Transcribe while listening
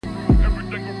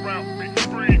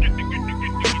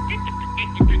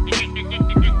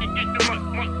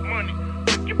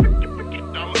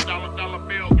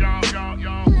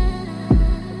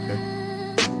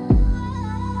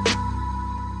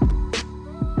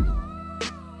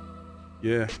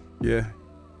Yeah, yeah.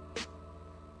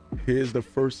 Here's the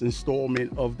first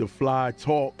installment of the Fly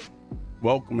Talk.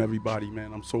 Welcome, everybody,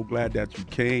 man. I'm so glad that you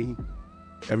came.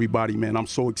 Everybody, man, I'm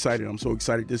so excited. I'm so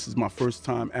excited. This is my first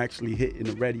time actually hitting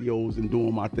the radios and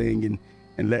doing my thing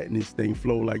and letting this thing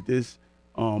flow like this.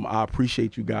 I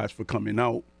appreciate you guys for coming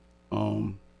out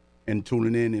and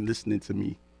tuning in and listening to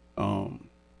me.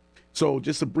 So,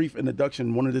 just a brief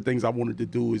introduction. One of the things I wanted to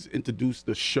do is introduce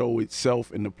the show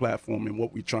itself and the platform and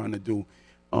what we're trying to do.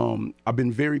 I've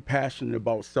been very passionate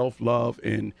about self-love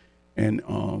and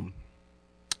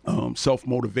self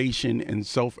motivation and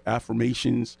self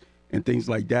affirmations and things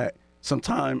like that.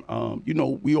 Sometimes,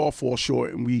 we all fall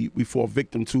short and we fall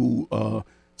victim to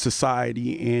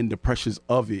society and the pressures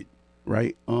of it,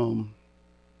 right?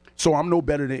 So I'm no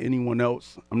better than anyone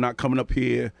else. I'm not coming up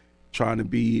here trying to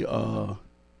be, a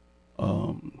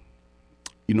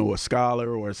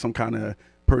scholar or some kind of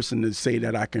person to say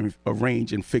that I can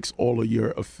arrange and fix all of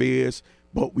your affairs,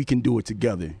 but we can do it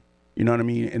together. You know what I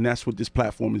mean? And that's what this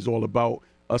platform is all about.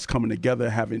 Us coming together,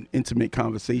 having intimate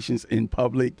conversations in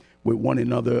public with one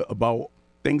another about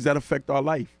things that affect our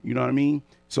life. You know what I mean?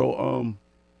 So,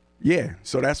 yeah.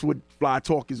 So that's what Fly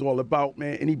Talk is all about,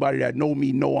 man. Anybody that know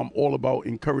me know I'm all about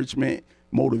encouragement,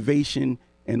 motivation,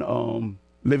 and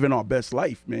living our best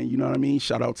life, man. You know what I mean?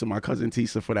 Shout out to my cousin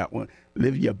Tisa for that one.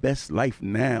 Live your best life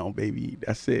now, baby.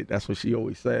 That's it. That's what she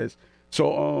always says.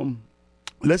 So,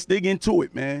 let's dig into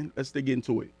it, man. Let's dig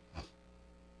into it.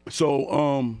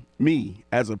 So, me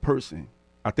as a person,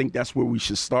 I think that's where we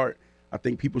should start. I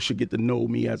think people should get to know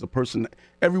me as a person.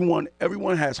 Everyone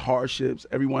has hardships.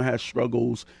 Everyone has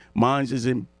struggles. Mine's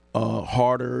isn't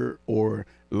harder or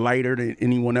lighter than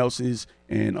anyone else's,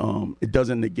 and it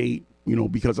doesn't negate,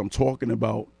 because I'm talking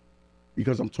about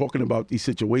these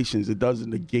situations. It doesn't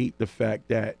negate the fact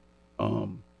that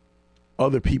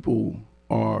other people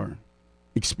are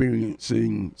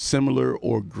experiencing similar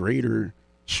or greater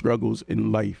struggles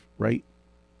in life, right?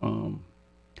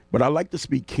 But I like to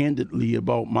speak candidly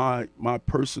about my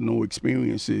personal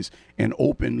experiences and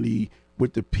openly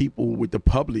with the people, with the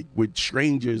public, with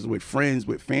strangers, with friends,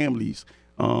 with families.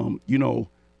 I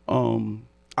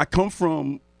come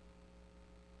from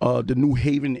the New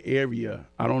Haven area.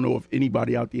 I don't know if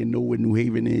anybody out there know where New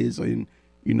Haven is, and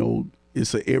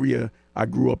it's an area I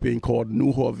grew up in called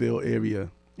Newhartville area,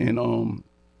 and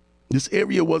this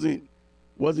area wasn't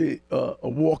a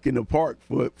walk in the park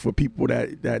for people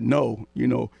that know.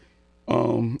 You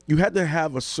had to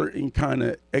have a certain kind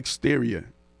of exterior,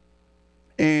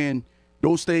 and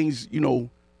those things,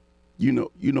 you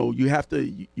have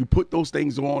to you put those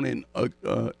things on, and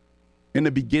in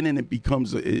the beginning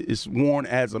it's worn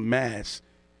as a mask,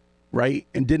 right?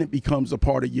 And then it becomes a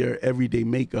part of your everyday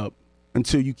makeup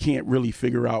until you can't really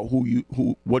figure out who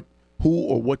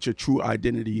or what your true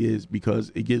identity is, because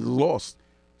it gets lost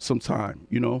sometime,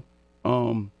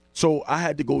 So I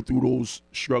had to go through those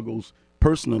struggles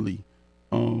personally.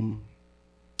 I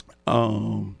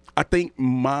think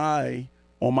on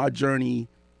my journey,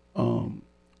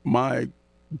 my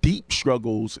deep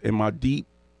struggles and my deep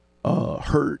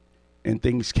hurt and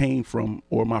things came from,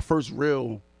 or my first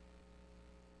real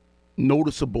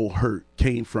noticeable hurt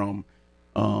came from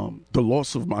the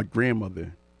loss of my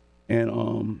grandmother. And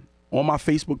on my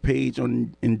Facebook page,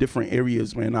 in different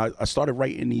areas, man, I started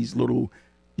writing these little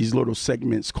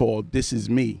segments called "This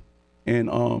Is Me," and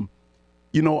and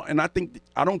I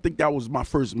don't think that was my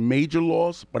first major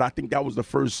loss, but I think that was the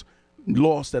first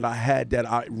loss that I had that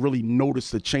I really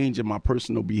noticed a change in my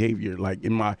personal behavior, like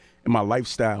in my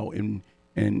lifestyle, and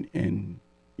when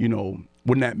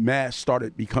that mask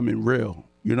started becoming real.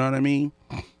 You know what I mean?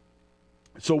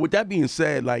 So with that being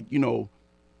said,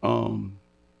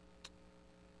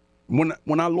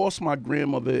 when I lost my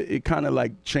grandmother, it kind of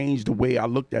like changed the way I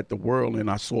looked at the world and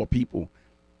I saw people.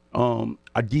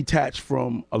 I detached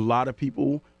from a lot of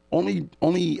people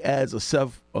only as a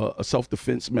self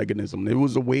defense mechanism. It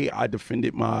was a way I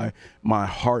defended my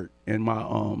heart and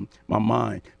my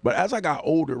mind. But as I got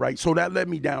older, right, so that led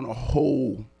me down a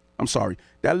whole.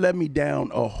 That led me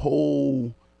down a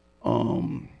whole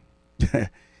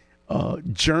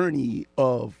journey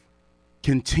of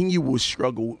continuous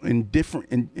struggle in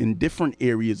different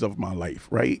areas of my life,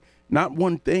 right? Not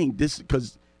one thing. This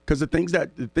because the things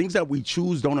that we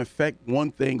choose don't affect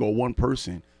one thing or one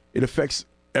person. It affects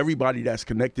everybody that's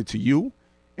connected to you,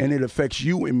 and it affects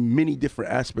you in many different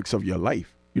aspects of your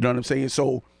life. You know what I'm saying?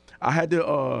 So I had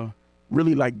to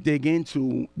really dig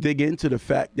into the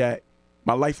fact that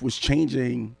my life was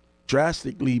changing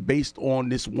drastically based on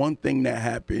this one thing that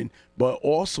happened, but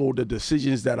also the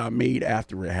decisions that I made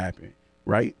after it happened,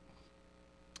 right?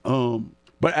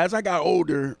 But as I got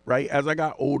older, right? As I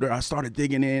got older, I started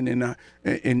digging in,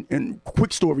 and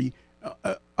quick story,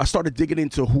 I started digging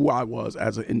into who I was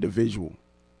as an individual.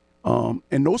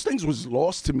 And those things was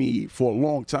lost to me for a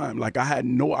long time. Like I had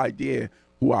no idea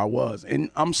who I was, and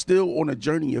I'm still on a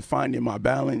journey of finding my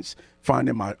balance,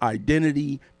 finding my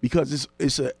identity, because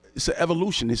it's an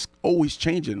evolution. It's always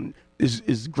changing.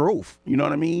 It's growth. You know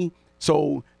what I mean?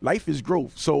 So life is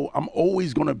growth. So I'm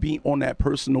always gonna be on that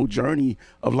personal journey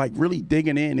of like really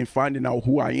digging in and finding out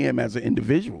who I am as an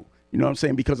individual. You know what I'm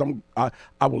saying? Because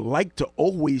I would like to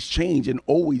always change and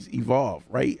always evolve,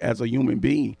 right? As a human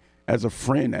being, as a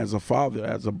friend, as a father,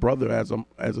 as a brother, as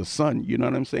a son. You know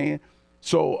what I'm saying?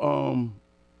 So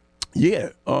yeah.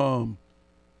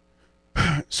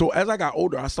 So as I got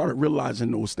older, I started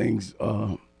realizing those things,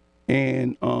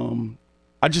 and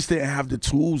I just didn't have the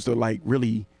tools to like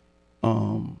really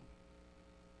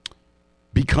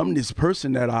become this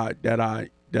person that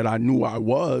I knew I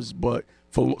was. But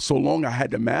for so long I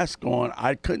had the mask on,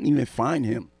 I couldn't even find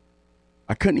him.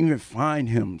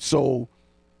 So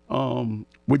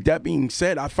with that being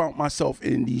said, I found myself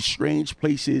in these strange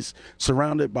places,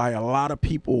 surrounded by a lot of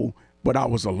people, but I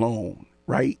was alone,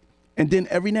 right? And then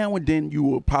every now and then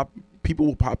people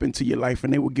will pop into your life,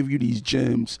 and they will give you these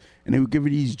gems, and they will give you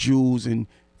these jewels. And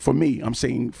for me,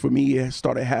 it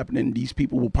started happening. These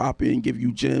people will pop in, give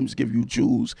you gems, give you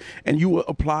jewels, and you will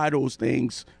apply those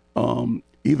things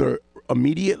either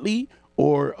immediately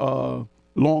or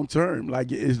long term.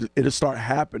 Like it'll start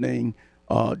happening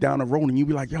down the road, and you'll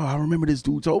be like, yo, I remember this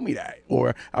dude told me that,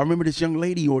 or I remember this young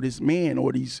lady or this man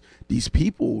or these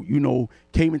people, you know,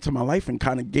 came into my life and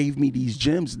kind of gave me these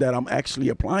gems that I'm actually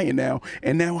applying now,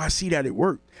 and now I see that it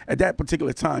worked. At that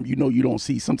particular time, you know,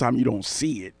 sometimes you don't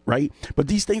see it, right? But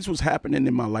these things was happening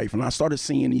in my life, and I started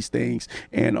seeing these things,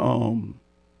 and I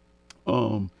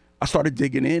started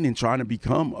digging in and trying to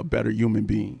become a better human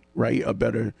being, right? A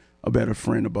better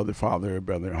friend, a better father, a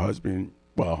better husband.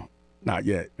 Well, not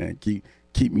yet, man.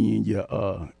 Keep me in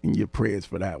your prayers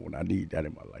for that one. I need that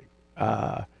in my life.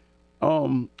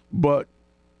 But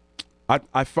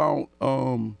I found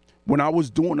when I was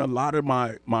doing a lot of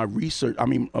my research, a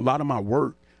lot of my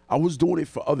work, I was doing it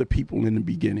for other people in the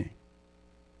beginning.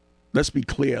 Let's be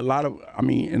clear. And I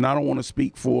don't want to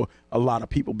speak for a lot of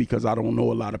people because I don't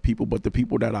know a lot of people, but the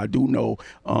people that I do know,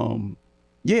 a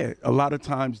lot of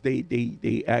times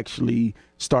they actually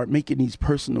start making these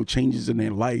personal changes in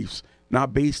their lives,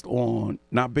 not based on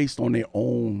their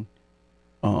own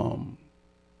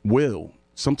will.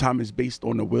 Sometimes it's based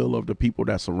on the will of the people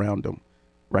that surround them,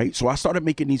 right? So I started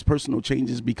making these personal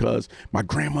changes because my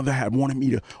grandmother had wanted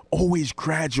me to always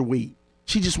graduate.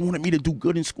 She just wanted me to do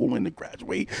good in school and to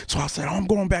graduate. So I said, I'm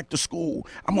going back to school.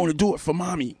 I'm going to do it for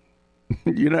mommy.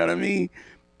 You know what I mean?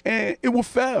 And it will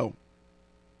fail.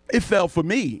 It fell for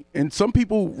me. And some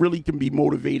people really can be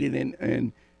motivated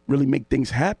and really make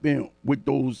things happen with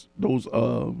those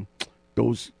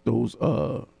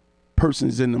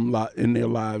persons in their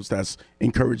lives that's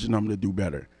encouraging them to do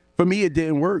better. For me, it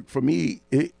didn't work. For me,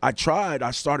 I tried.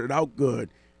 I started out good,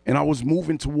 and I was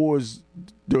moving towards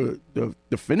the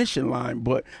finishing line,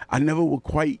 but I never would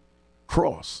quite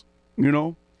cross, you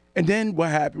know? And then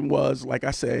what happened was, like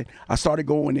I said, I started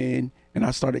going in, and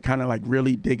I started kind of like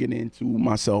really digging into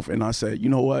myself, and I said, you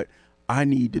know what? I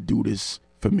need to do this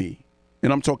for me.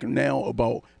 And I'm talking now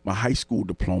about my high school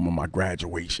diploma, my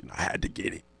graduation. I had to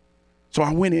get it. So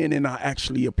I went in and I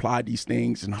actually applied these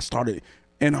things, and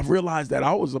I realized that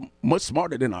I was much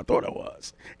smarter than I thought I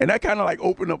was. And that kind of like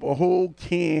opened up a whole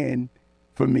can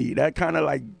for me. That kind of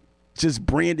like just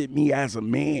branded me as a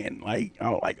man. Like, I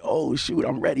was like, oh shoot,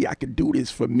 I'm ready. I can do this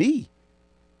for me.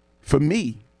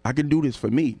 I can do this for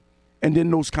me. And then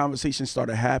those conversations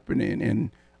started happening, and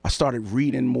I started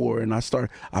reading more, and I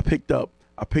picked up,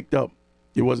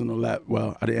 it wasn't a lap.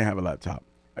 Well, I didn't have a laptop,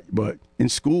 but in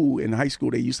high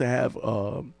school, they used to have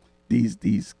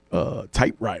these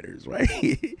typewriters,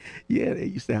 right? Yeah, they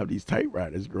used to have these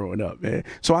typewriters growing up, man.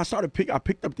 So I picked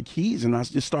up the keys, and I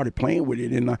just started playing with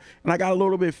it, and I got a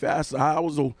little bit faster. I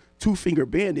was a 2-finger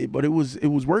bandit, but it was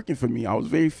working for me. I was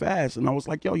very fast, and I was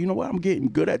like, yo, you know what? I'm getting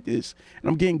good at this, and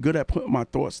I'm getting good at putting my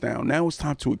thoughts down. Now it's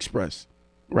time to express,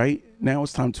 right? Now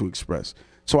it's time to express.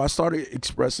 So I started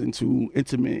expressing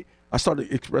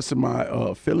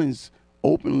my feelings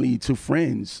openly to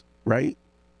friends, right?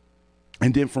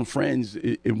 And then from friends,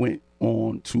 it went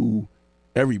on to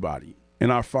everybody.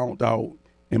 And I found out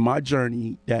in my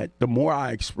journey that the more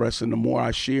I express and the more I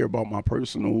share about my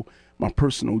personal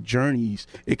journeys,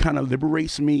 it kind of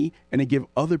liberates me, and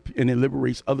it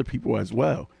liberates other people as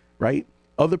well, right?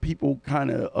 Other people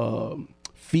kind of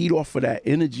feed off of that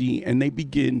energy, and they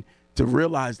begin to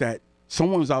realize that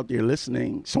someone's out there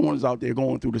listening, someone's out there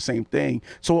going through the same thing.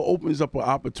 So it opens up an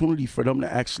opportunity for them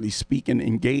to actually speak and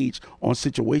engage on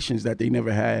situations that they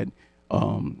never had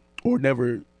or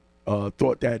never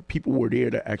thought that people were there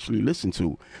to actually listen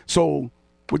to. So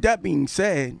with that being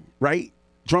said, right,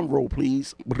 drum roll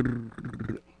please,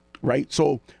 right?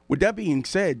 So with that being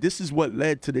said, this is what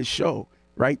led to this show,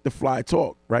 right? The Fly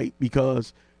Talk, right?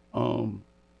 Because a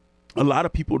lot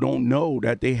of people don't know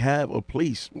that they have a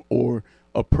place or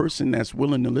a person that's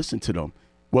willing to listen to them,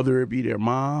 whether it be their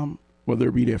mom, whether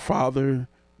it be their father,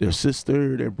 their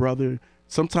sister, their brother,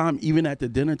 sometimes even at the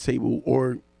dinner table,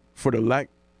 or for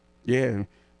the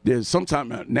there's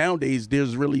sometimes nowadays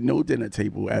there's really no dinner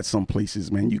table at some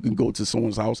places, man. You can go to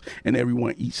someone's house and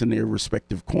everyone eats in their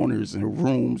respective corners and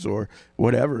rooms or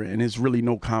whatever, and there's really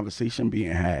no conversation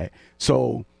being had.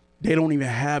 So they don't even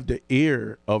have the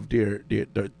ear of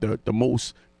the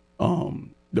most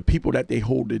the people that they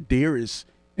hold the dearest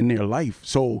in their life.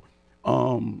 So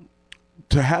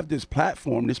to have this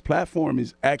platform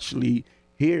is actually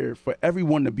here for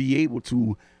everyone to be able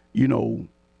to, you know,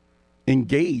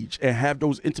 engage and have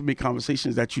those intimate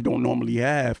conversations that you don't normally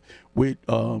have with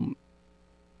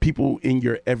people in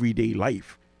your everyday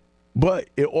life. But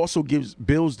it also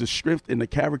builds the strength and the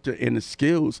character and the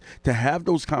skills to have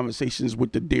those conversations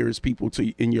with the dearest people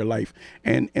in your life,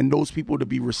 and those people to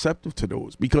be receptive to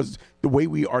those, because the way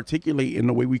we articulate and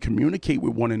the way we communicate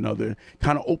with one another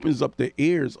kind of opens up the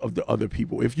ears of the other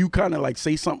people. If you kind of like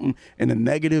say something in a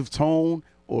negative tone,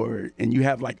 and you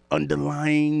have like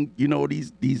underlying, you know,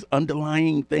 these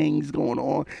underlying things going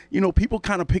on, you know, people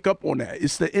kind of pick up on that.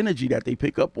 It's the energy that they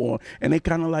pick up on, and they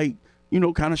kind of like, you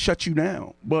know, kind of shut you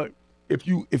down. But if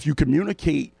you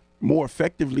communicate more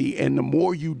effectively, and the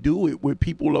more you do it with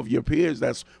people of your peers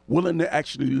that's willing to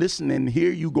actually listen and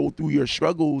hear you go through your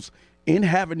struggles in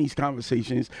having these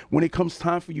conversations, when it comes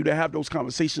time for you to have those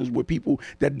conversations with people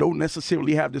that don't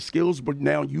necessarily have the skills, but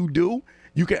now you do,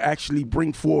 you can actually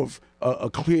bring forth a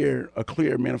clear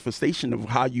manifestation of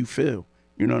how you feel.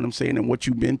 You know what I'm saying? And what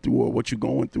you've been through, or what you're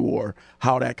going through, or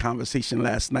how that conversation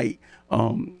last night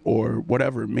or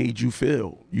whatever made you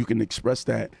feel. You can express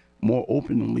that more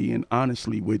openly and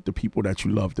honestly with the people that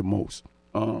you love the most.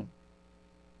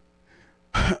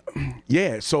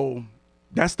 Yeah, so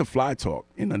that's the Fly Talk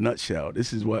in a nutshell.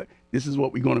 This is what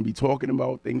we're going to be talking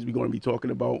about, things we're going to be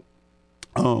talking about.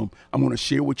 I'm going to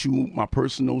share with you my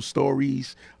personal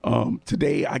stories.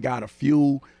 Today I got a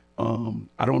few.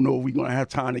 I don't know if we're going to have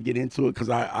time to get into it, because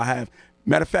I have,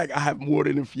 matter of fact, I have more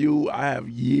than a few. I have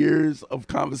years of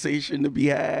conversation to be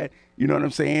had. You know what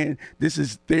I'm saying? This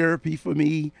is therapy for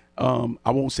me. I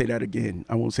won't say that again.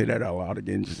 I won't say that out loud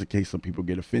again, just in case some people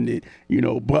get offended, you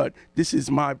know, but this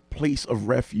is my place of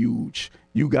refuge.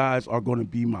 You guys are going to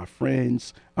be my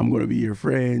friends. I'm going to be your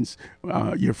friend,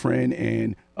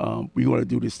 and we're going to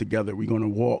do this together. We're going to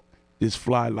walk this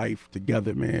fly life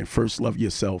together, man. First, love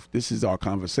yourself. This is our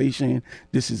conversation.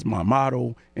 This is my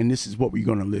motto, and this is what we're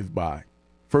going to live by.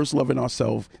 First, loving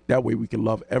ourselves. That way we can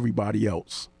love everybody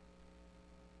else,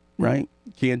 right?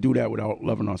 Can't do that without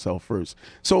loving ourselves first.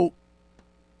 So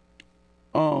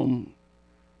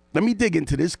let me dig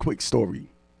into this quick story,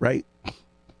 right?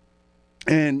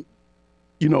 And,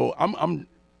 you know, I'm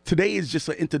today is just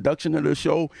an introduction to the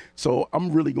show, so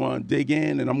I'm really going to dig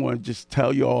in, and I'm going to just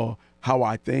tell y'all how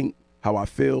I think, how I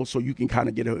feel, so you can kind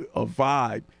of get a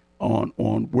vibe on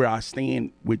where I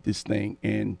stand with this thing.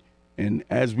 And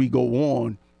as we go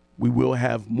on, we will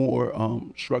have more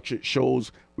structured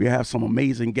shows. We have some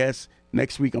amazing guests.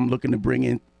 Next week, I'm looking to bring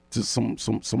in to some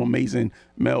amazing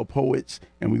male poets,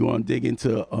 and we're going to dig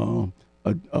into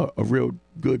a real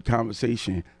good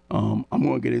conversation. I'm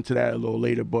going to get into that a little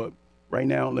later, but right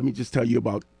now, let me just tell you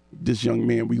about this young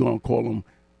man. We're going to call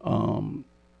him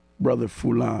Brother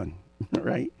F.L.Y,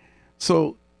 right?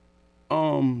 So,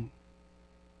 my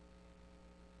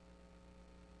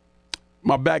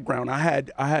background, I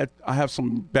have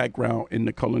some background in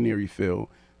the culinary field.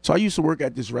 So I used to work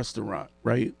at this restaurant,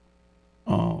 right?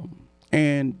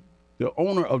 And the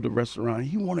owner of the restaurant,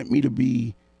 he wanted me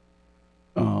to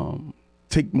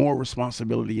take more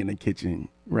responsibility in the kitchen,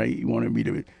 right? He wanted me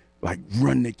to like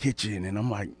run the kitchen, and I'm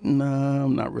like, nah,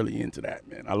 I'm not really into that,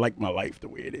 man. I like my life the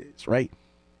way it is, right?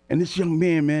 And this young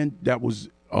man, that was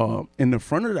in the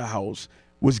front of the house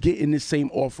was getting the same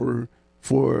offer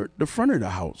for the front of the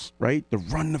house, right? To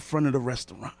run the front of the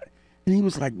restaurant. And he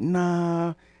was like,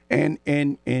 nah.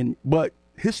 But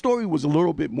his story was a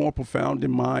little bit more profound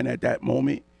than mine at that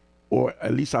moment, or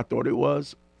at least I thought it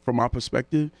was from my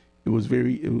perspective. It was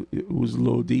it was a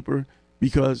little deeper,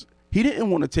 because he didn't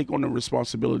want to take on the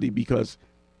responsibility, because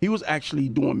he was actually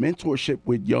doing mentorship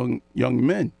with young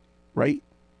men, right?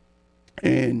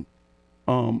 And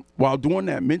while doing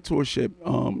that mentorship,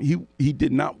 he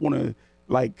did not want to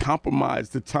like compromise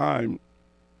the time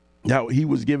that he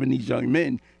was giving these young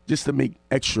men just to make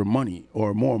extra money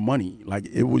or more money. Like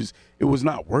it was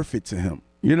not worth it to him.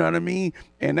 You know what I mean?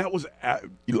 And that was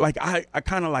like I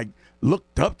kind of like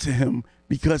looked up to him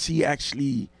because he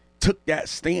actually took that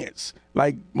stance.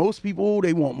 Like most people,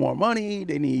 they want more money,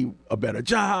 they need a better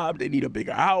job, they need a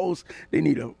bigger house, they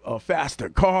need a faster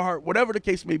car, whatever the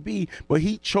case may be. But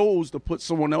he chose to put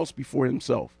someone else before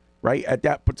himself, right, at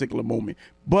that particular moment.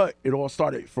 But it all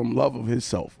started from love of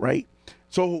himself, right?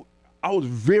 So I was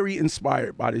very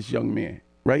inspired by this young man,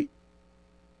 right?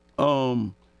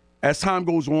 As time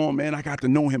goes on, man, I got to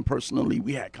know him personally.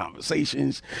 We had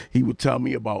conversations. He would tell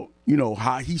me about,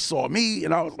 how he saw me,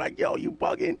 and I was like, yo, you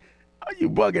bugging? You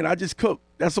bugging? I just cook.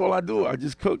 That's all I do. I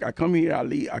just cook. I come here, I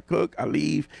leave, I cook, I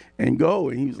leave, and go.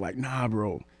 And he was like, nah,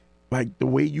 bro. Like, the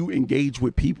way you engage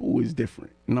with people is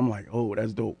different. And I'm like, oh,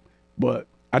 that's dope. But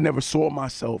I never saw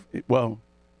myself,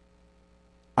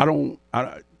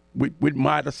 with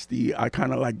modesty, I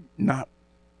kind of like not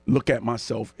look at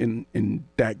myself in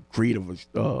that great of a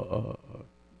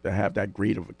to have that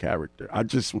great of a character. I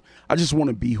just want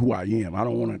to be who I am. I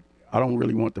don't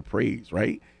really want the praise,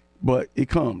 right? But it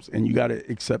comes, and you got to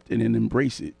accept it and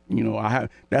embrace it.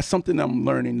 That's something I'm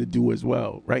learning to do as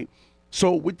well, right?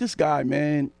 So with this guy,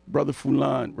 man, brother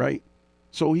Fulan, right?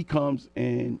 So he comes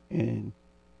and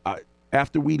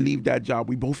after we leave that job,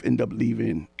 we both end up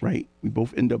leaving, right? We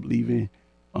both end up leaving.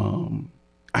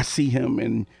 I see him,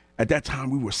 and at that time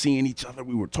we were seeing each other.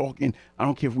 We were talking. I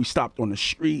don't care if we stopped on the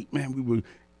street, man. We would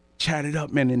chat it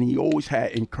up, man. And he always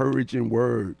had encouraging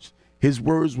words. His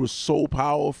words were so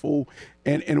powerful,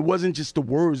 and it wasn't just the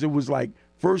words. It was like,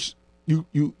 first you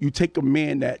take a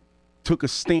man that took a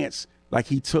stance, like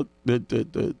he took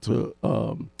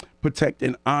to protect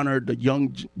and honor the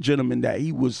young gentleman that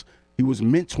he was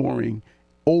mentoring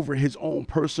over his own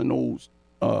personal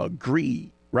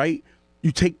greed, right?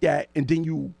 You take that and then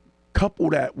you couple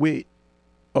that with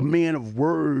a man of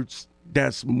words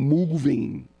that's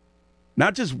moving,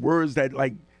 not just words that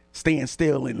like stand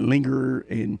still and linger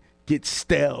and get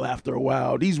stale after a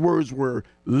while. These words were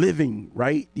living,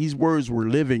 right? These words were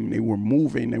living. They were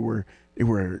moving. They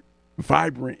were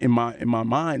vibrant in my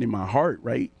mind, in my heart,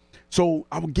 right? So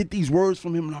I would get these words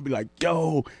from him and I'd be like,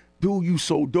 yo, dude, you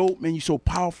so dope, man. You so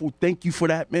powerful. Thank you for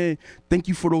that, man. Thank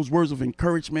you for those words of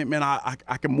encouragement, man.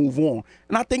 I can move on.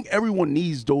 And I think everyone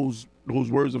needs those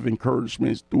words of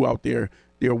encouragement throughout their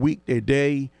week, their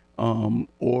day,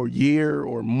 or year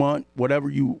or month, whatever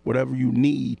you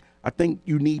need. I think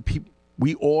you need people.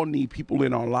 We all need people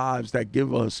in our lives that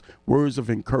give us words of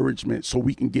encouragement so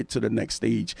we can get to the next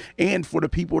stage. And for the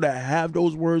people that have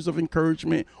those words of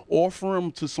encouragement, offer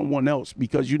them to someone else,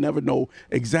 because you never know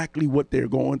exactly what they're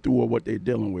going through or what they're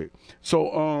dealing with.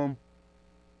 So,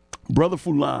 Brother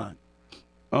Fulan,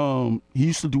 he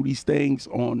used to do these things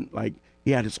on, like,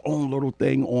 he had his own little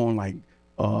thing on, like,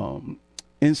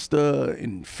 Insta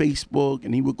and Facebook,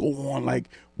 and he would go on like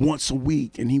once a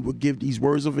week and he would give these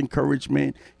words of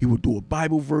encouragement. He would do a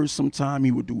Bible verse sometime.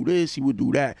 He would do this, he would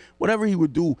do that. Whatever he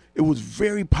would do, it was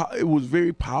very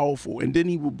powerful. And then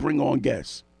he would bring on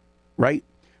guests, right?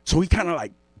 So he kind of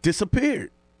like disappeared.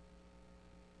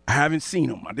 I haven't seen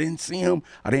him. I didn't see him.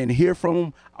 I didn't hear from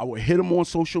him. I would hit him on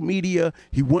social media.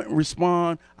 He wouldn't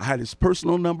respond. I had his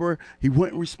personal number. He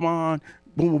wouldn't respond.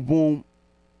 Boom, boom, boom.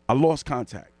 I lost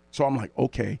contact. So I'm like,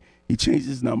 okay, he changed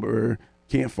his number,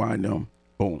 can't find him,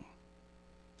 boom.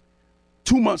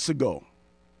 2 months ago,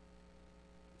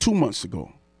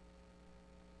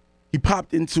 he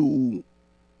popped into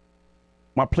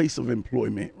my place of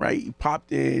employment, right? He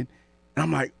popped in, and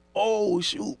I'm like, oh,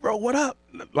 shoot, bro, what up?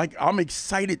 Like, I'm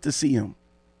excited to see him.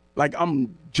 Like,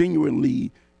 I'm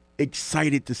genuinely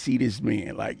excited to see this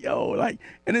man. Like, yo, like,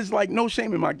 and it's like no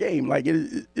shame in my game. Like,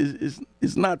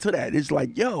 it's not to that. It's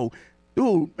like, yo,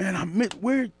 dude, man,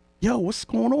 what's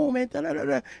going on, man? Da, da, da,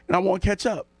 da. And I want to catch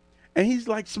up. And he's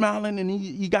like smiling, and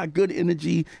he got good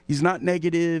energy. He's not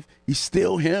negative. He's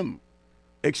still him.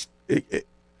 On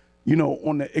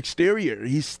the exterior,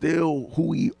 he's still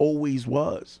who he always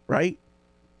was, right?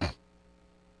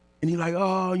 And he's like,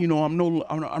 oh, I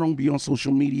don't be on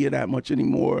social media that much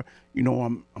anymore.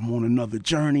 I'm on another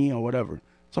journey or whatever.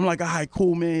 So I'm like, all right,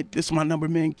 cool, man. This is my number,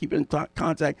 man. Keep in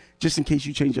contact just in case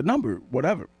you change your number,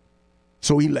 whatever.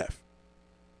 So he left.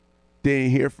 Didn't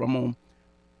hear from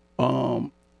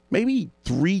him. Maybe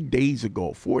 4 days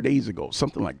ago,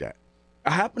 something like that. I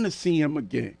happened to see him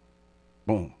again.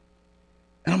 Boom.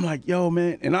 And I'm like, yo,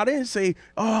 man. And I didn't say,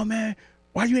 oh, man,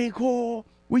 why you ain't call?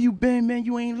 Where you been, man?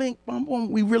 You ain't linked. Boom,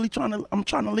 boom. I'm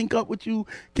trying to link up with you,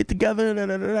 get together, da,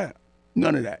 da, da, da.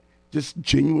 None of that. just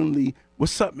genuinely,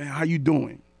 what's up, man? How you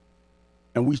doing?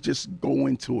 And we just go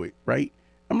into it, right?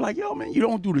 I'm like, yo, man, you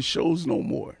don't do the shows no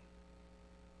more.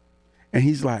 And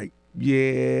he's like,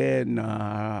 yeah,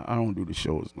 nah, I don't do the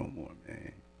shows no more,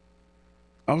 man.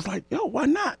 I was like, yo, why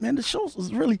not, man? The shows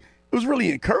was really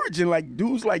encouraging. Like,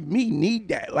 dudes like me need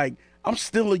that. Like, I'm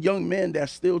still a young man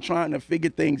that's still trying to figure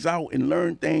things out and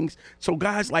learn things. So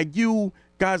guys like you,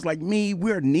 guys like me,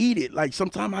 we're needed. Like,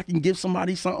 sometimes I can give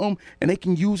somebody something and they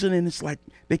can use it and it's like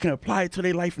they can apply it to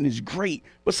their life and it's great.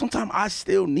 But sometimes I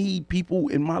still need people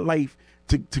in my life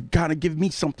to kind of give me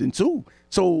something too.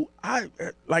 So I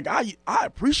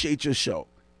appreciate your show.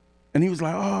 And he was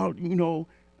like, oh,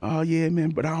 oh yeah, man,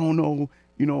 but I don't know,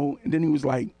 And then he was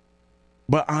like,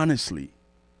 but honestly,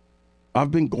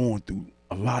 I've been going through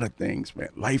a lot of things, man.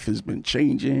 Life has been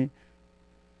changing.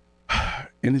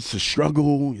 And it's a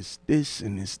struggle. It's this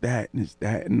and it's that and it's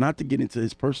that. And not to get into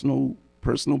his personal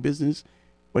business,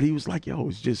 but he was like, yo,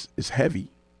 it's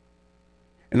heavy.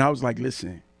 And I was like,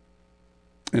 listen.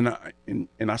 And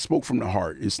I spoke from the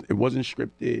heart. It wasn't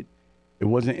scripted. It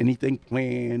wasn't anything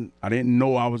planned. I didn't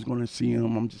know I was going to see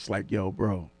him. I'm just like, yo,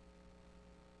 bro.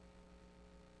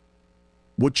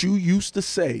 What you used to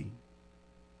say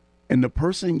and the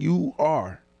person you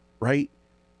are, right,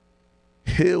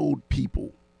 healed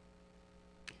people.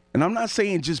 And I'm not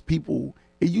saying just people.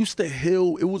 It used to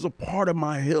heal. It was a part of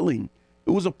my healing.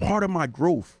 It was a part of my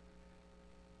growth.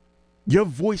 Your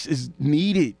voice is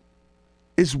needed.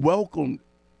 It's welcomed.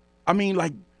 I mean,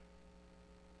 like,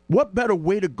 what better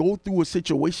way to go through a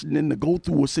situation than to go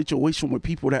through a situation with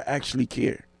people that actually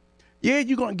care? Yeah,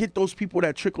 you're going to get those people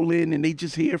that trickle in and they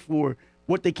just here for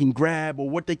what they can grab or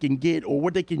what they can get or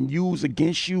what they can use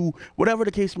against you, whatever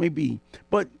the case may be.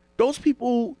 But those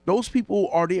people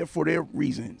are there for their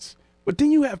reasons. But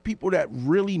then you have people that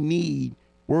really need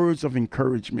words of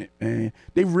encouragement, man.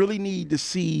 They really need to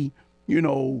see,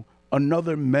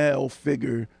 another male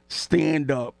figure stand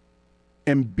up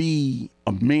and be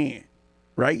a man,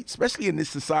 right? Especially in this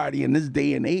society, in this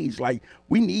day and age. Like,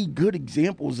 we need good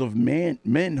examples of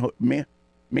manhood.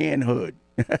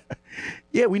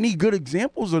 Yeah, we need good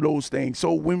examples of those things.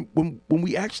 So when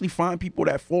we actually find people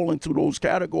that fall into those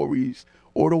categories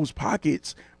or those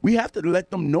pockets, we have to let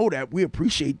them know that we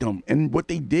appreciate them and what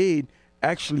they did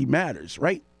actually matters,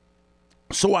 right?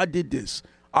 So I did this.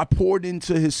 I poured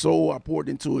into his soul. I poured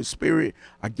into his spirit.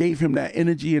 I gave him that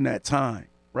energy and that time,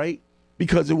 right?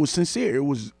 Because it was sincere. It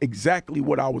was exactly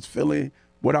what I was feeling,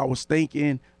 what I was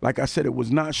thinking. Like I said, it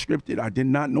was not scripted. I did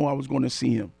not know I was going to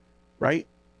see him, right?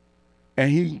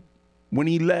 And when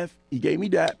he left, he gave me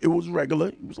that. It was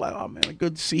regular. He was like, oh, man,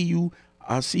 good to see you.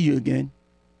 I'll see you again.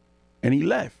 And he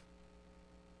left.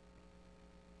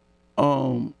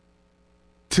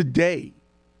 Today,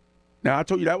 now I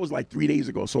told you that was like 3 days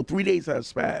ago. So 3 days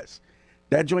has passed.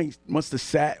 That joint must have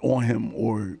sat on him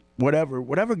or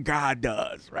whatever God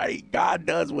does, right? God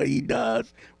does what he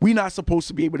does. We're not supposed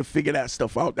to be able to figure that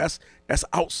stuff out. That's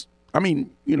out. I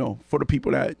mean, for the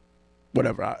people that,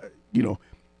 whatever,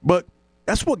 but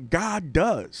that's what God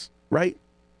does, right?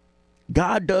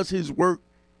 God does his work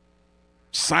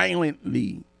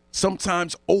silently,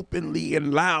 sometimes openly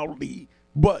and loudly,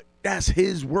 but that's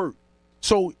his work.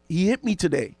 So he hit me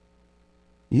today.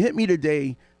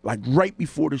 Like right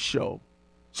before the show.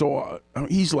 So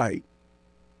he's like,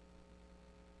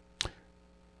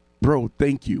 bro,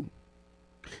 thank you.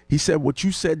 He said, what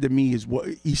you said to me is what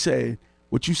he said.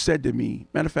 What you said to me.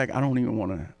 Matter of fact, I don't even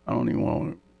want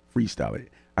to freestyle it.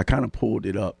 I kind of pulled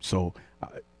it up. So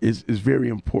it's very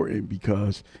important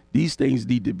because these things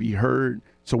need to be heard.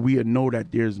 So we know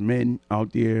that there's men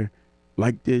out there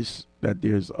like this, that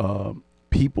there's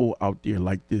people out there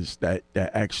like this that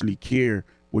actually care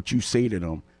what you say to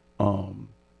them.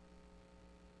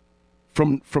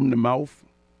 From the mouth,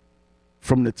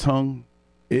 from the tongue,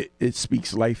 it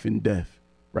speaks life and death,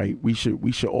 right? We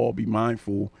should all be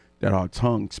mindful that our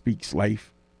tongue speaks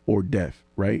life or death,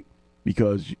 right?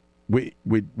 Because with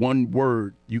one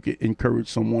word, you can encourage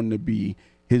someone to be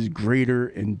his greater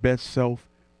and best self,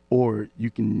 or you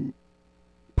can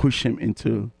push him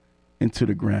into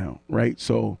the ground, right?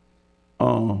 So,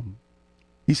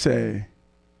 he said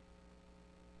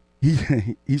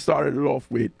he started it off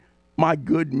with my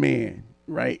good man,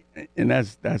 right? And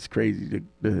that's crazy,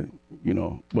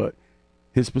 but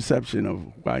his perception of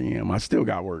who I am, I still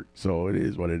got work, so it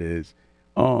is what it is.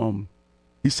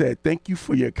 He said, thank you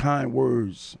for your kind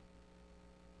words.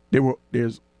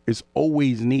 It's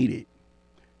always needed.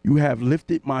 You have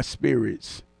lifted my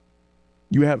spirits.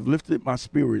 You have lifted my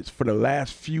spirits for the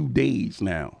last few days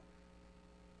now.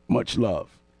 Much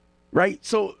love. Right?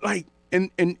 So like, and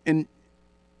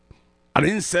I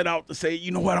didn't set out to say,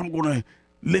 you know what, I'm gonna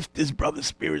lift this brother's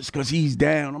spirits because he's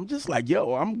down. I'm just like,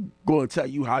 yo, I'm going to tell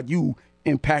you how you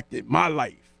impacted my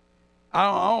life.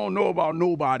 I don't know about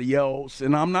nobody else,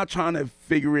 and I'm not trying to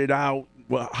figure it out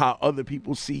how other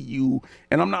people see you,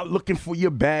 and I'm not looking for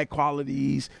your bad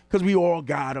qualities because we all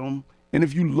got them. And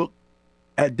if you look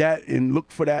at that and look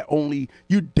for that only,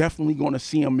 you're definitely going to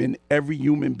see them in every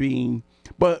human being.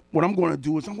 But what I'm going to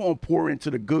do is I'm going to pour into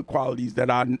the good qualities that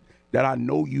I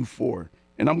know you for,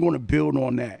 and I'm going to build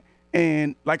on that.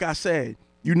 And like I said,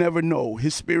 you never know.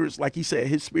 His spirits, like he said,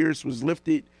 his spirits was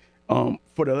lifted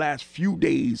for the last few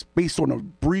days based on a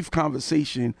brief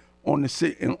conversation on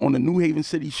the New Haven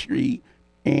City street,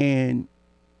 and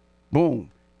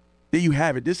boom, there you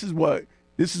have it. This is what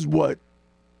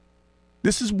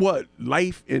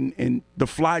life and the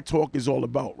Fly talk is all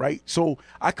about, right? So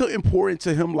I couldn't pour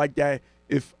into him like that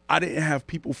if I didn't have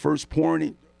people first pouring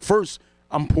in. First,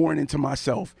 I'm pouring into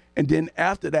myself, and then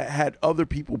after that, had other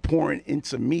people pouring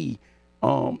into me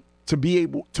to be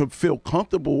able to feel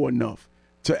comfortable enough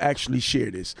to actually share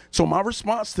this. So my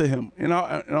response to him, and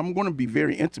I'm going to be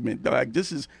very intimate. Like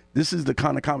this is the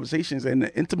kind of conversations and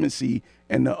the intimacy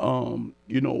and the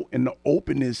and the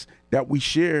openness that we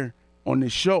share on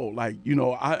this show. Like,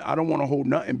 I don't want to hold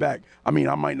nothing back. I mean,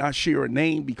 I might not share a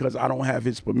name because I don't have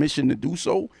his permission to do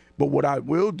so. But what I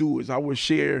will do is I will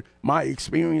share my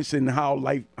experience and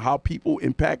how people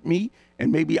impact me,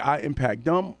 and maybe I impact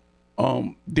them,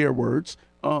 their words,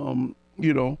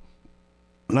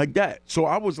 like that. So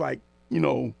I was like,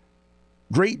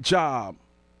 great job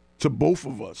to both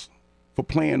of us for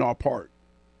playing our part.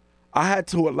 I had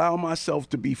to allow myself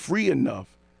to be free enough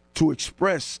to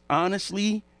express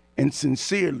honestly and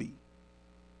sincerely,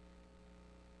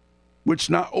 which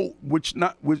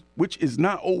is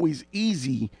not always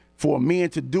easy for a man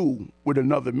to do with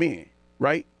another man,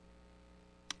 right?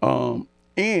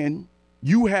 And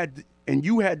you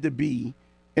had to be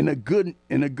in a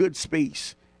good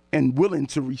space and willing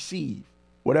to receive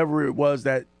whatever it was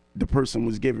that the person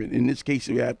was given. In this case,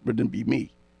 it happened to be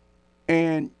me.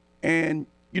 And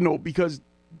because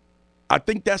I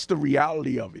think that's the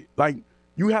reality of it. Like,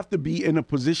 you have to be in a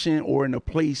position or in a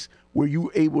place where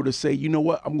you're able to say, you know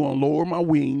what, I'm going to lower my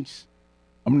wings.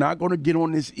 I'm not going to get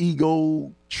on this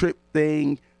ego trip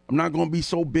thing. I'm not going to be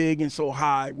so big and so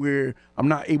high where I'm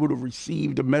not able to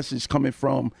receive the message coming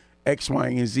from X, Y,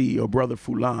 and Z, or brother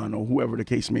Fulan, or whoever the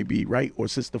case may be, right? Or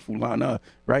sister Fulana,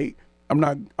 right? I'm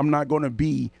not going to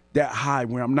be that high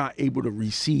where I'm not able to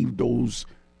receive those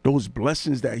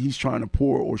blessings that he's trying to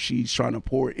pour or she's trying to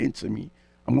pour into me.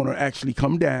 I'm going to actually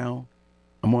come down.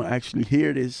 I'm going to actually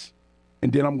hear this,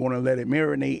 and then I'm going to let it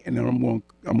marinate, and then I'm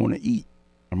going to eat.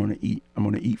 I'm going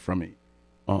to eat from it.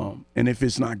 And if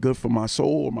it's not good for my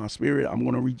soul or my spirit, I'm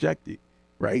going to reject it,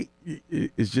 right?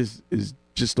 It's just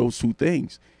those two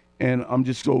things. And I'm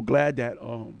just so glad that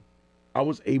I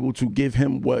was able to give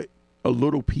him a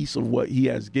little piece of what he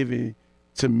has given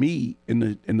to me in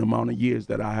the amount of years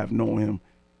that I have known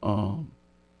him.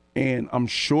 And I'm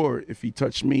sure if he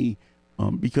touched me,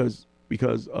 because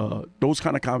those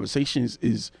kind of conversations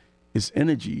is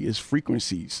energy, is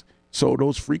frequencies. So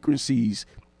those frequencies,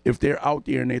 if they're out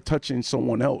there and they're touching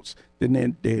someone else,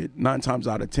 then they're 9 times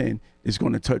out of 10 it's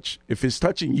going to touch. If it's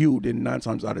touching you, then 9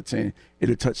 times out of 10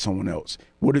 it'll touch someone else.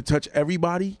 Would it touch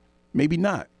everybody? Maybe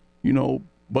not.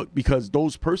 But because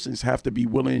those persons have to be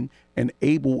willing and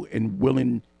able and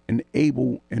willing and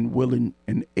able and willing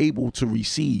and able to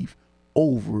receive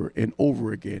over and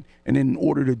over again. And in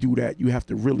order to do that, you have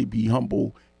to really be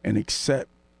humble and accept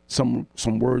some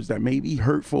words that may be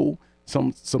hurtful.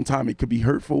 Sometimes it could be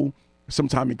hurtful.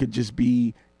 Sometimes it could just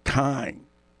be kind.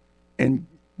 And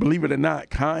believe it or not,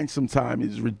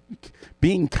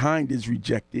 being kind is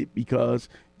rejected because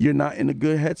you're not in a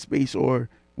good headspace or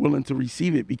willing to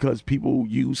receive it, because people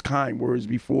use kind words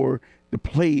before the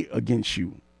play against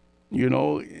you.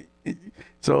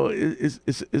 So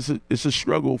it's a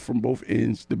struggle from both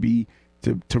ends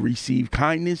to receive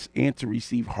kindness and to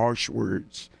receive harsh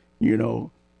words.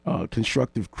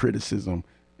 Constructive criticism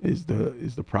is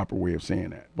the proper way of saying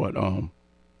that. But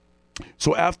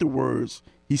so afterwards,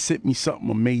 he sent me something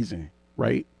amazing,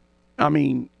 right? I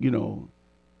mean,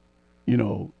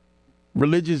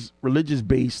 religious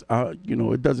based.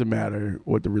 It doesn't matter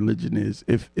what the religion is.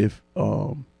 If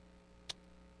the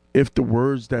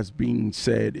words that's being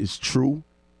said is true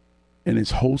and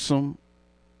it's wholesome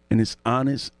and it's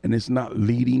honest and it's not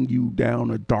leading you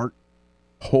down a dark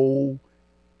hole,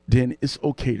 then it's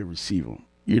okay to receive them.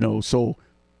 So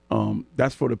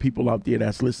that's for the people out there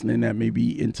that's listening that may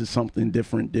be into something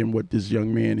different than what this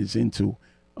young man is into.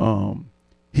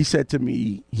 He said to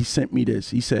me, he sent me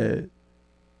this. He said,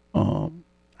 how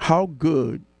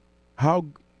good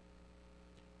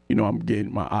I'm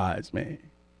getting my eyes, man.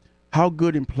 How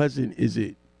good and pleasant is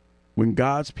it when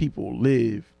God's people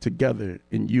live together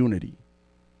in unity?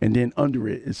 And then under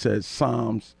it, it says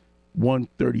Psalms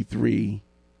 133,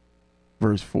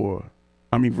 verse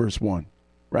 1,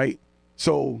 right?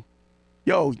 So,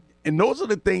 and those are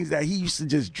the things that he used to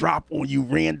just drop on you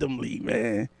randomly,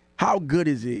 man. How good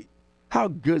is it? How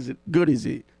good is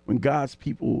it when God's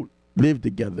people live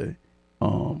together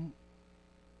in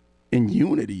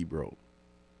unity, bro?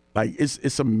 Like,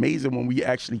 it's amazing when we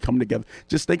actually come together.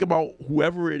 Just think about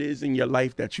whoever it is in your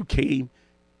life that you came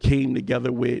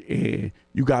together with, and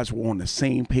you guys were on the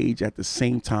same page at the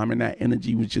same time, and that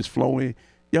energy was just flowing.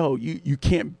 You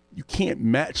can't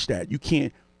match that. You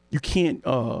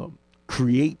can't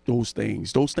create those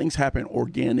things. Those things happen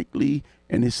organically,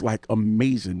 and it's like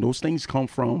amazing. Those things come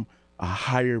from a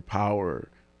higher power,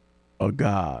 a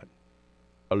God,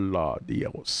 Allah,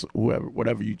 Dios, whoever,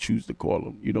 whatever you choose to call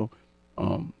them.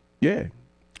 Yeah.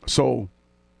 So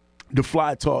the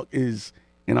Fly Talk is,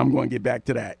 and I'm going to get back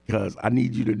to that because I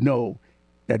need you to know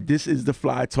that this is the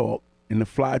Fly Talk, and the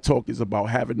Fly Talk is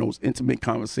about having those intimate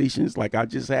conversations like I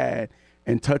just had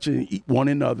and touching one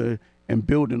another and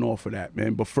building off of that,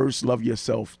 man. But first, love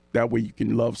yourself. That way you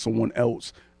can love someone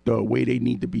else the way they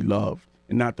need to be loved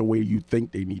and not the way you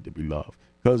think they need to be loved.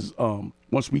 Because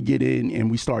once we get in and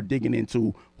we start digging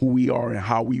into who we are and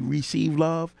how we receive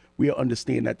love, we'll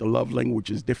understand that the love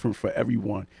language is different for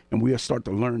everyone. And we'll start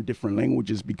to learn different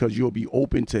languages because you'll be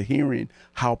open to hearing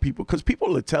how because people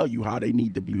will tell you how they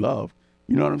need to be loved.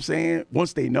 You know what I'm saying?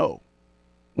 Once they know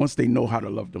how to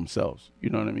love themselves. You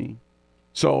know what I mean?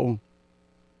 So,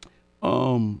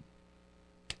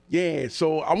 yeah,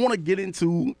 so I want to get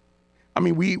into,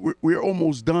 we're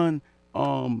almost done.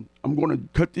 I'm going to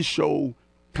cut this show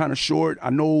kind of short. I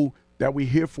know that we're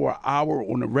here for an hour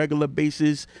on a regular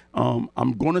basis.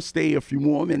 I'm going to stay a few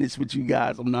more minutes with you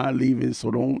guys. I'm not leaving,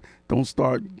 so don't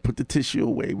put the tissue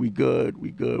away. We good,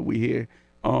 we here.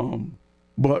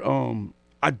 But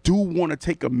I do want to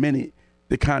take a minute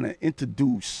to kind of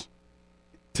introduce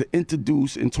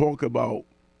and talk about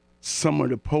some of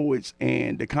the poets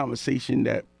and the conversation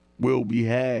that will be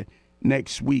had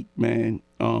next week, man,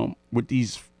 with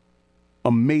these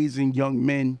amazing young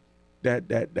men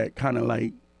that kind of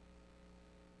like,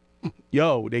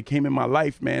 they came in my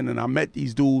life, man, and I met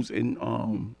these dudes and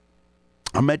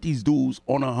I met these dudes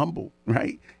on a humble,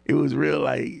 right? It was real,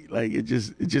 like it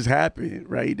just happened,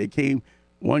 right?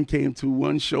 One came to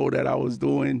one show that I was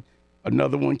doing,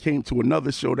 another one came to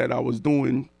another show that I was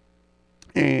doing,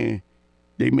 and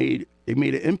they made an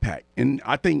impact. And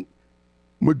I think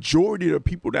majority of the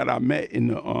people that I met in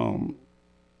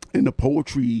the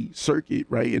poetry circuit,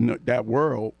 right, in that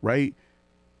world, right,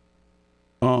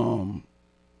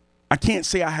 I can't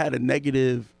say I had a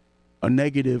negative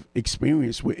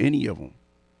experience with any of them,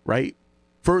 right?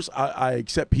 First, I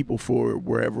accept people for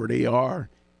wherever they are,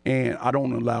 and I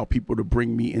don't allow people to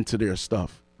bring me into their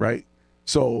stuff, right?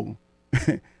 So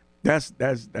that's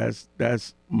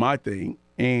my thing,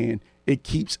 and it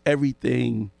keeps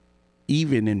everything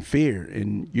even and fair,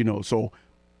 and so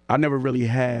I never really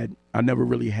had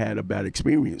a bad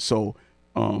experience. So,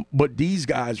 but these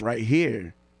guys right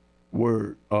here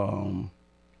were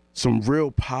some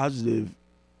real positive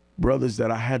brothers that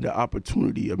I had the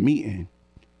opportunity of meeting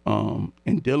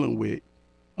and dealing with.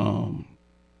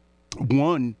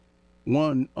 One,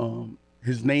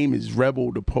 his name is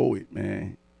Rebel the Poet,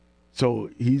 man. So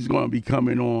he's going to be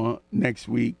coming on next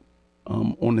week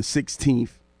on the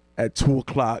 16th at 2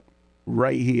 o'clock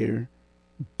right here,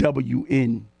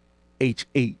 WNHH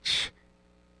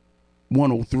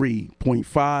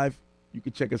 103.5. You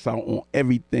can check us out on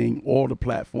everything, all the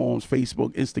platforms,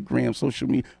 Facebook, Instagram, social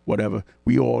media, whatever.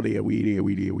 We all there, we there,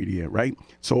 right?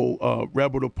 So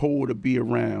Rebel the Poet will be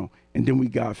around. And then we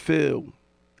got Phil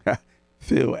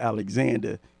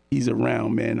Alexander. He's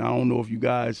around, man. I don't know if you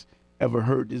guys ever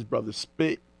heard this brother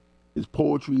spit. His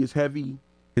poetry is heavy.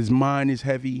 His mind is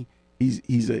heavy.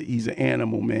 He's an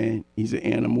animal, man. He's an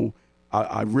animal.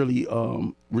 I really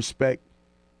respect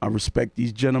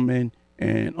these gentlemen.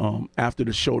 And after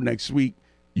the show next week,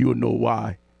 you'll know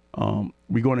why.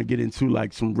 We're going to get into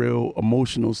like some real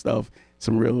emotional stuff,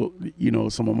 some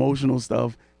emotional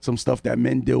stuff, some stuff that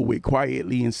men deal with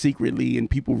quietly and secretly and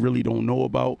people really don't know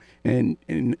about. And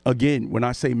again, when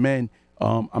I say men,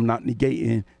 I'm not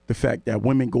negating the fact that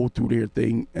women go through their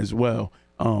thing as well.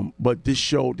 But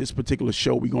this particular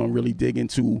show, we're going to really dig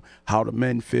into how the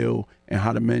men feel and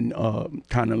how the men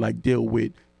kind of like deal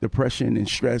with depression and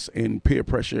stress and peer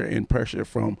pressure and pressure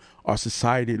from our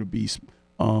society to be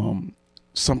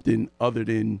something other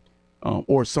than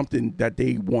or something that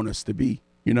they want us to be.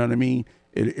 You know what I mean?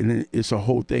 It's a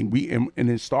whole thing. And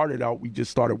it started out, we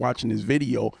just started watching this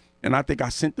video, and I think I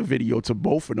sent the video to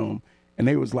both of them, and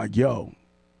they was like, yo,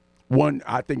 one,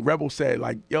 I think Rebel said,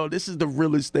 like, yo, this is the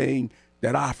realest thing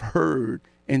that I've heard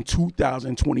in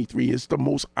 2023. It's the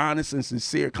most honest and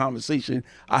sincere conversation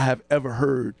I have ever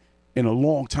heard in a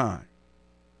long time.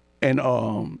 And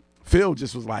Phil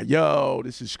just was like, yo,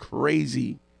 this is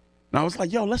crazy. And I was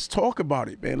like, yo, let's talk about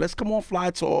it, man. Let's come on Fly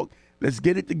Talk. Let's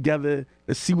get it together.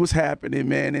 Let's see what's happening,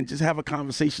 man, and just have a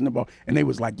conversation about. And they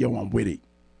was like, yo, I'm with it.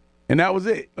 And that was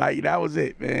it. Like, that was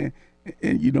it, man.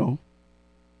 And you know,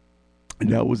 and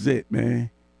that was it, man.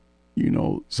 You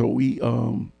know, so we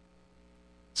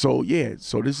so yeah,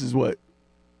 so this is what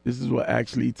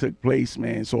actually took place,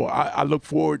 man. So I look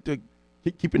forward to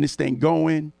keeping this thing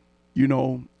going. You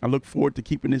know, I look forward to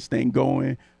keeping this thing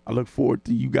going. I look forward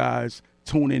to you guys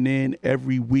tuning in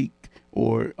every week,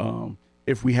 or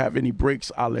if we have any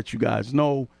breaks, I'll let you guys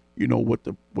know, you know, what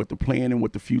the plan and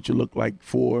what the future look like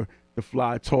for the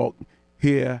Fly Talk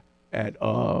here at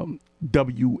WNHH.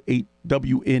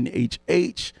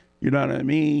 You know what I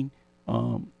mean?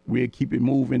 We'll keep it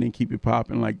moving and keep it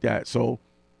popping like that. So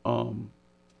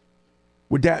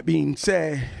with that being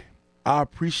said, I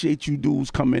appreciate you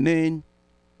dudes coming in.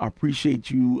 I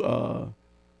appreciate you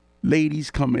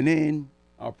ladies coming in.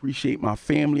 I appreciate my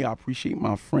family. I appreciate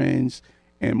my friends.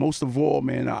 And most of all,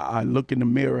 man, I look in the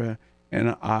mirror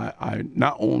and I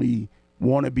not only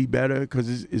want to be better,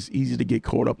 because it's easy to get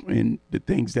caught up in the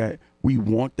things that we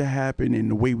want to happen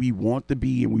and the way we want to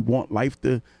be, and we want life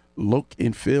to look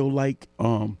and feel like,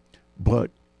 but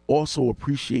also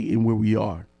appreciating where we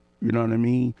are. You know what I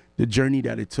mean? The journey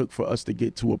that it took for us to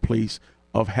get to a place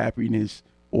of happiness,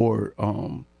 or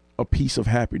a piece of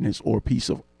happiness, or a piece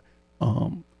of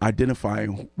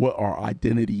identifying what our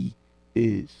identity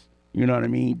is. You know what I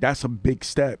mean? That's a big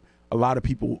step. A lot of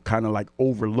people kind of like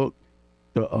overlook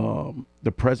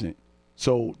the present.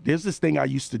 So there's this thing I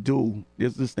used to do. And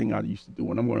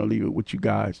I'm going to leave it with you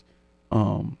guys.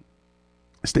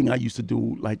 This thing I used to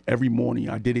do, like every morning.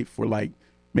 I did it for like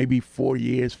maybe 4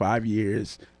 years, 5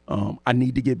 years. I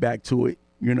need to get back to it.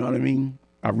 You know what I mean?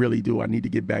 I really do. I need to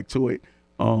get back to it.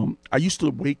 I used to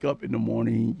wake up in the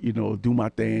morning, you know, do my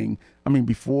thing. I mean,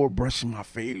 before brushing my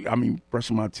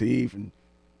teeth and,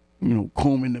 you know,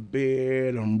 combing the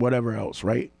beard and whatever else,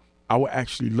 right? I would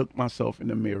actually look myself in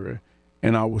the mirror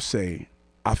and I would say,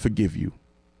 I forgive you.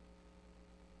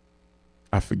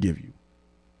 I forgive you.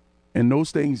 And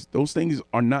those things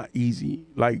are not easy.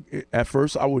 Like, at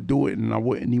first I would do it and I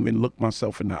wouldn't even look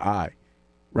myself in the eye,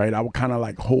 right? I would kind of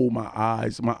like hold my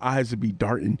eyes. My eyes would be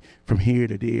darting from here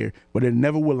to there, but it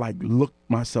never would like look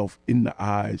myself in the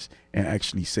eyes and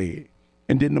actually say it.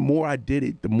 And then the more I did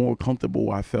it, the more comfortable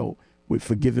I felt with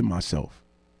forgiving myself,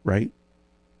 right?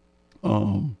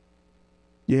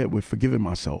 Yeah, with forgiving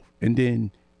myself. And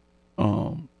then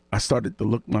I started to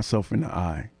look myself in the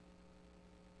eye.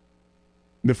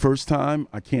 The first time,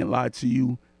 I can't lie to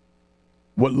you,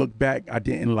 what looked back I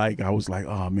didn't like. I was like,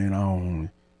 oh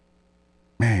man,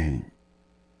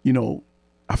 you know,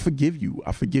 I forgive you.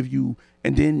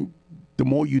 And then the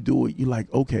more you do it, you're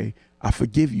like, okay, I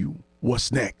forgive you.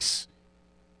 What's next?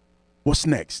 What's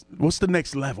the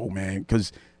next level, man?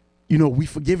 Because, you know, we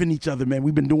forgiving each other, man.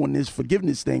 We've been doing this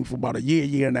forgiveness thing for about a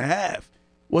year and a half.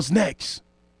 What's next?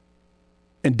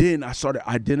 And then I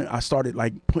started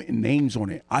like putting names on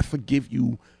it. I forgive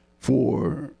you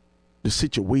for the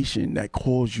situation that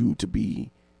caused you to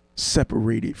be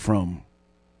separated from.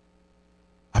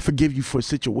 I forgive you for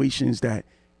situations that,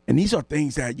 and these are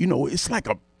things that, you know, it's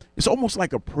almost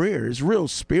like a prayer. It's real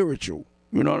spiritual.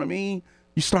 You know what I mean?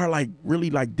 You start like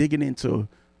really like digging into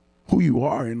who you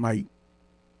are and like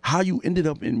how you ended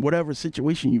up in whatever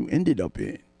situation you ended up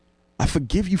in. I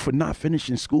forgive you for not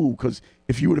finishing school, because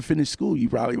if you would have finished school, you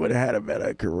probably would have had a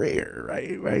better career,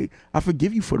 right? I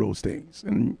forgive you for those things.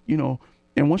 And, you know,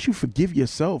 and once you forgive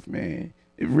yourself, man,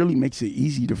 it really makes it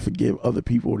easy to forgive other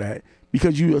people, that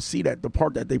because you will see that the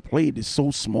part that they played is so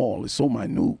small, it's so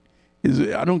minute.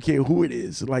 I don't care who it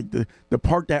is, like the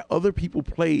part that other people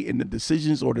play in the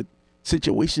decisions or the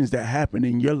situations that happen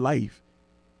in your life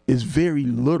is very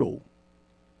little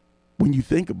when you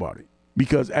think about it.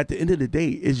 Because at the end of the day,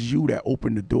 it's you that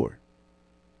opened the door.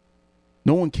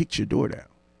 No one kicked your door down.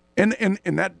 And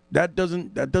that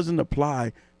doesn't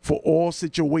apply for all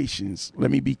situations. Let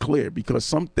me be clear, because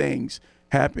some things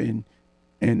happen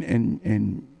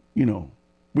and you know,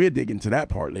 we'll dig into that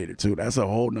part later too. That's a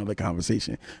whole nother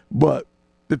conversation. But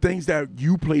the things that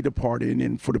you played a part in,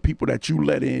 and for the people that you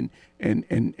let in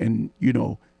and you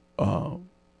know, and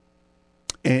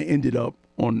ended up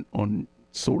on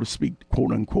so to speak,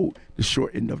 quote unquote, the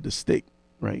short end of the stick,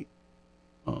 right?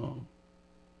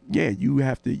 yeah, you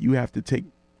have to take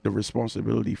the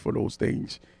responsibility for those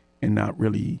things and not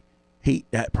really hate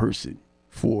that person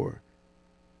for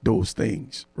those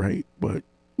things, right? But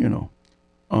you know,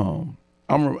 I'm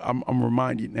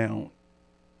reminded now.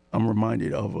 I'm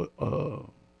reminded of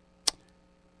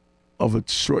a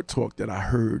short talk that I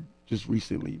heard just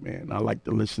recently. Man, I like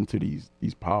to listen to these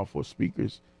powerful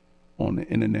speakers on the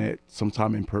internet,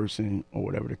 sometime in person or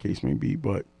whatever the case may be.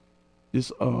 But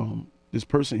this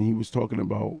person, he was talking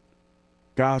about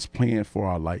God's plan for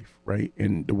our life, right?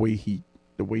 And the way he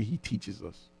teaches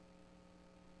us,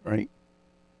 right?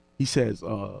 He says,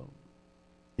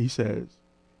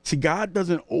 see, God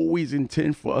doesn't always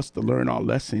intend for us to learn our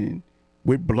lesson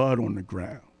with blood on the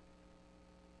ground.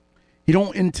 He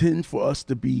don't intend for us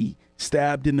to be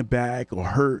stabbed in the back or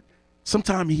hurt.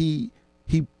 Sometimes he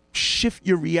shift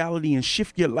your reality and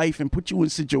shift your life and put you in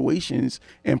situations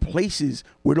and places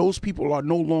where those people are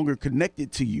no longer connected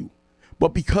to you. But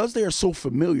because they are so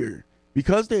familiar,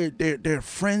 because they're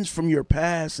friends from your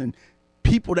past and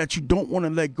people that you don't want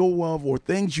to let go of or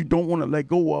things you don't want to let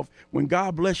go of, when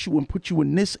God bless you and put you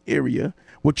in this area,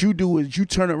 what you do is you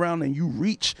turn around and you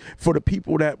reach for the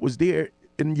people that was there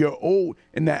in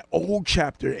that old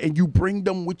chapter, and you bring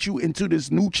them with you into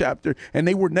this new chapter, and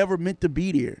they were never meant to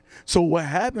be there. So what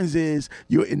happens is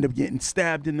you end up getting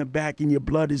stabbed in the back and your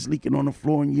blood is leaking on the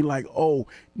floor, and you're like, oh,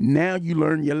 now you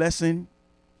learn your lesson.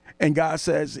 And God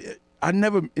says, I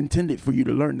never intended for you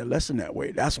to learn the lesson that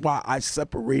way. That's why I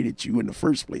separated you in the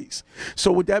first place.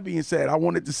 So with that being said, I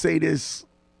wanted to say this,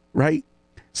 right?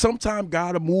 Sometimes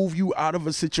God will move you out of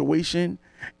a situation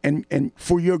and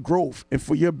for your growth and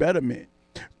for your betterment.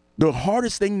 The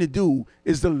hardest thing to do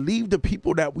is to leave the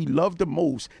people that we love the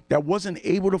most, that wasn't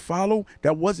able to follow,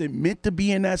 that wasn't meant to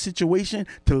be in that situation,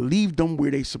 to leave them where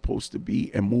they're supposed to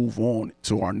be and move on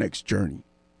to our next journey,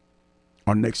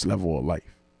 our next level of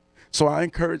life. So I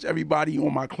encourage everybody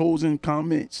on my closing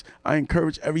comments, I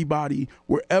encourage everybody,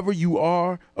 wherever you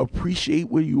are, appreciate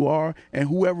where you are, and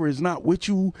whoever is not with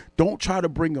you, don't try to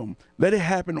bring them. Let it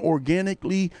happen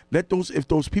organically. If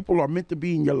those people are meant to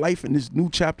be in your life in this new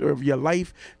chapter of your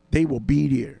life, they will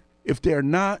be there. If they're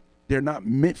not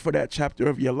meant for that chapter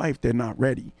of your life, they're not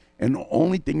ready. And the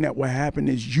only thing that will happen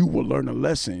is you will learn a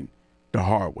lesson the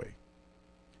hard way.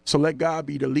 So let God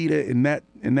be the leader in that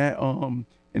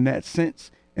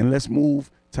sense. And let's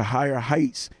move to higher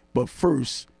heights. But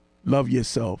first, love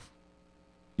yourself.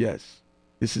 Yes,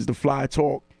 this is the Fly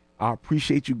Talk. I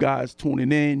appreciate you guys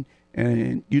tuning in.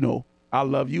 And, I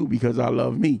love you because I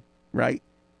love me, right?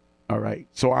 All right.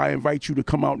 So I invite you to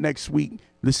come out next week,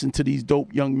 listen to these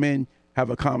dope young men, have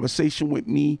a conversation with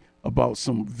me about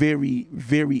some very,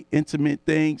 very intimate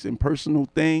things and personal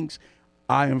things.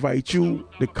 I invite you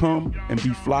to come and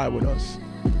be fly with us.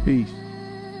 Peace.